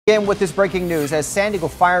Again with this breaking news, as San Diego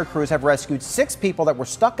fire crews have rescued 6 people that were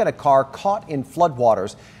stuck in a car caught in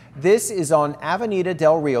floodwaters. This is on Avenida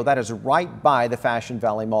del Rio, that is right by the Fashion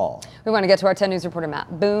Valley Mall. We want to get to our 10 News reporter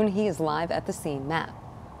Matt Boone. He is live at the scene. Matt.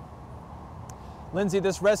 Lindsay,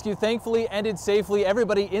 this rescue thankfully ended safely.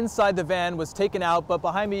 Everybody inside the van was taken out, but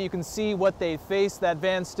behind me you can see what they faced. That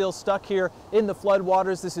van still stuck here in the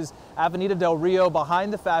floodwaters. This is Avenida del Rio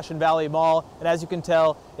behind the Fashion Valley Mall, and as you can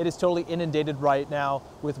tell, it is totally inundated right now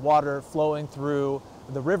with water flowing through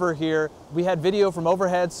the river here. We had video from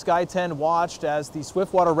overhead. Sky 10 watched as the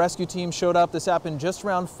Swiftwater rescue team showed up. This happened just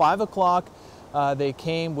around 5 o'clock. They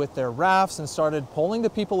came with their rafts and started pulling the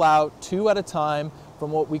people out 2 at a time.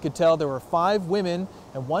 From what we could tell, there were 5 women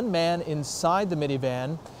and 1 man inside the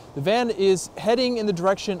minivan. The van is heading in the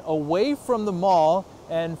direction away from the mall,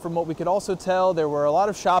 and from what we could also tell, there were a lot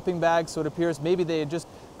of shopping bags, so it appears maybe they had just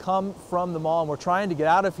come from the mall and were trying to get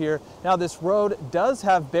out of here. Now, this road does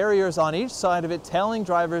have barriers on each side of it telling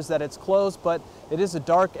drivers that it's closed, but it is a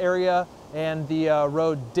dark area and the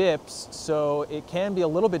road dips, so it can be a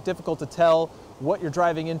little bit difficult to tell what you're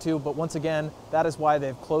driving into, but once again, that is why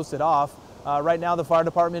they've closed it off. Right now, the fire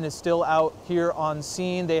department is still out here on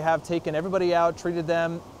scene. They have taken everybody out, treated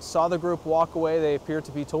them, saw the group walk away. They appear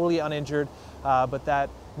to be totally uninjured, but that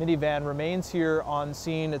minivan remains here on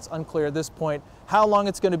scene. It's unclear at this point how long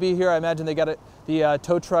it's going to be here. I imagine they got the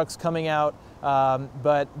tow trucks coming out,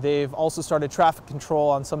 but they've also started traffic control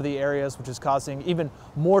on some of the areas, which is causing even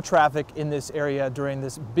more traffic in this area during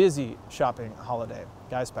this busy shopping holiday.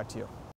 Guys, back to you.